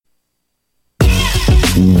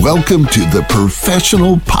Welcome to the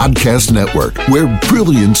Professional Podcast Network, where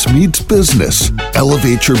brilliance meets business.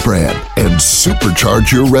 Elevate your brand and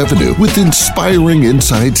supercharge your revenue with inspiring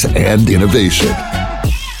insights and innovation.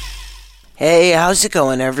 Hey, how's it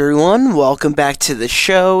going, everyone? Welcome back to the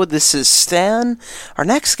show. This is Stan. Our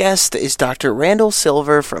next guest is Dr. Randal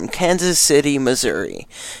Silver from Kansas City, Missouri.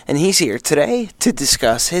 And he's here today to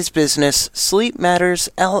discuss his business, Sleep Matters,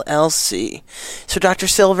 LLC. So, Dr.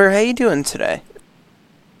 Silver, how you doing today?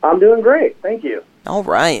 I'm doing great. Thank you. All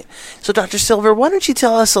right. So, Dr. Silver, why don't you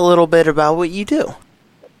tell us a little bit about what you do?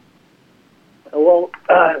 Well,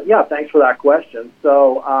 thanks for that question.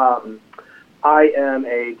 So, I am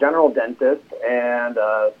a general dentist, and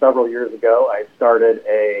several years ago, I started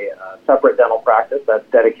a separate dental practice that's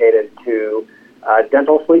dedicated to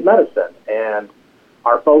dental sleep medicine. And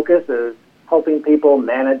our focus is helping people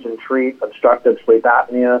manage and treat obstructive sleep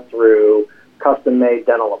apnea through custom-made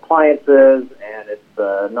dental appliances, and it's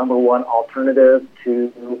the number one alternative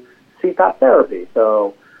to CPAP therapy.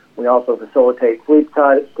 So we also facilitate sleep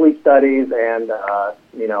studies, and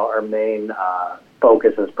our main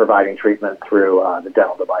focus is providing treatment through the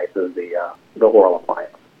dental devices, the oral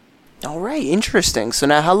appliance. All right, interesting. So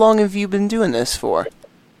now, how long have you been doing this for?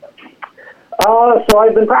 So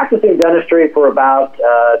I've been practicing dentistry for about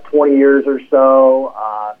 20 years or so.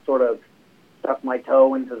 Sort of stuck my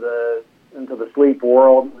toe into the sleep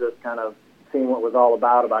world, just kind of seeing what it was all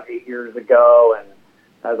about 8 years ago. And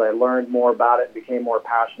as I learned more about it, became more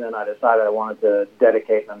passionate, I decided I wanted to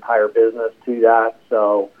dedicate an entire business to that.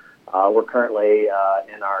 So we're currently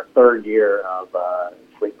in our third year of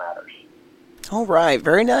Sleep Matters. All right,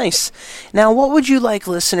 very nice. Now, what would you like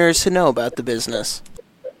listeners to know about the business?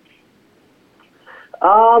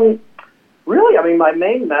 Really, my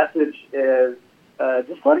main message is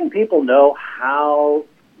just letting people know how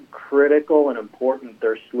critical and important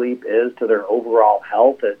their sleep is to their overall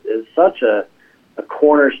health. It is such a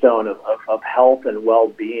cornerstone of health and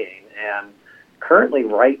well-being. And currently,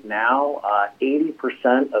 right now,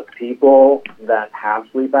 80% of people that have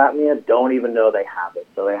sleep apnea don't even know they have it.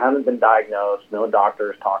 So they haven't been diagnosed. No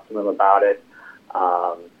doctors talk to them about it.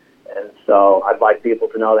 And so I'd like people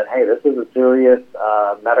to know that, hey, this is a serious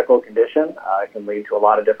medical condition. It can lead to a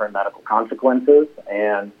lot of different medical consequences.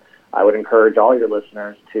 And I would encourage all your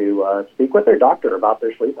listeners to speak with their doctor about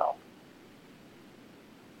their sleep health.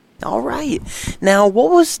 All right. Now, what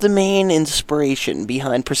was the main inspiration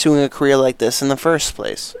behind pursuing a career like this in the first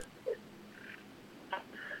place?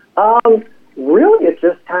 Really, it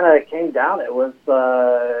just kind of came down. It was,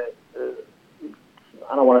 I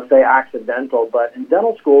don't want to say accidental, but in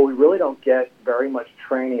dental school, we really don't get very much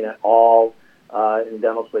training at all in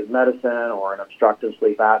dental sleep medicine or in obstructive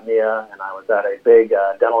sleep apnea. And I was at a big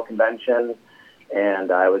dental convention, and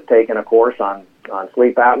I was taking a course on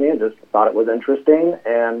sleep apnea, just thought it was interesting.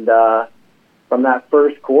 And from that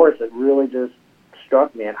first course, it really just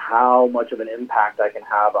struck me at how much of an impact I can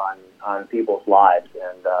have on people's lives.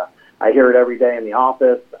 And I hear it every day in the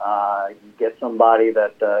office. You get somebody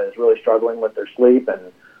that is really struggling with their sleep,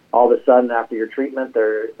 and all of a sudden after your treatment,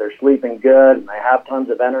 they're sleeping good, and they have tons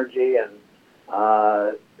of energy, and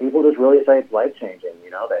people just really say it's life-changing.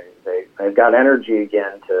 They've got energy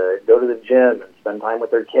again to go to the gym and spend time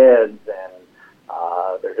with their kids, and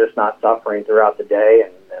they're just not suffering throughout the day,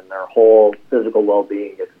 and their whole physical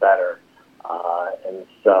well-being gets better. And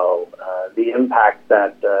so the impact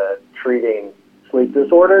that treating sleep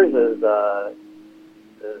disorders is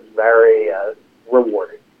very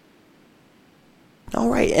rewarding. All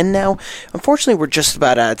right, and now, unfortunately, we're just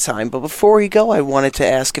about out of time, but before we go, I wanted to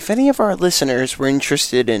ask if any of our listeners were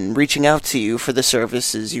interested in reaching out to you for the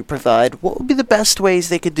services you provide, what would be the best ways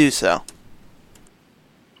they could do so?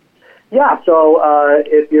 Yeah, so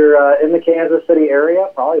if you're in the Kansas City area,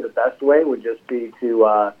 probably the best way would just be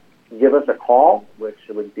to give us a call, which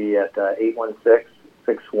would be at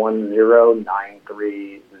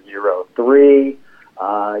 816-610-9303.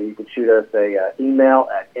 You could shoot us a email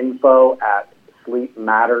at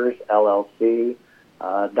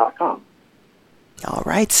info@sleepmattersllc.com. All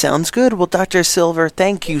right, sounds good. Well, Dr. Silver,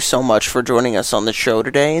 thank you so much for joining us on the show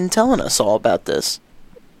today and telling us all about this.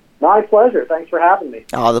 My pleasure. Thanks for having me.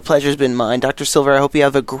 Oh, the pleasure's been mine. Dr. Silver, I hope you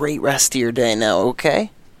have a great rest of your day now,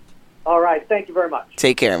 okay? All right, thank you very much.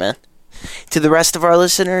 Take care, man. To the rest of our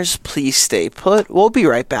listeners, please stay put. We'll be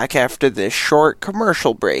right back after this short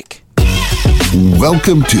commercial break.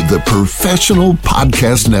 Welcome to the Professional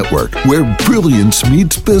Podcast Network, where brilliance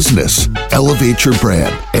meets business. Elevate your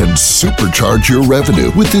brand and supercharge your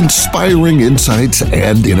revenue with inspiring insights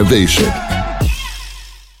and innovation.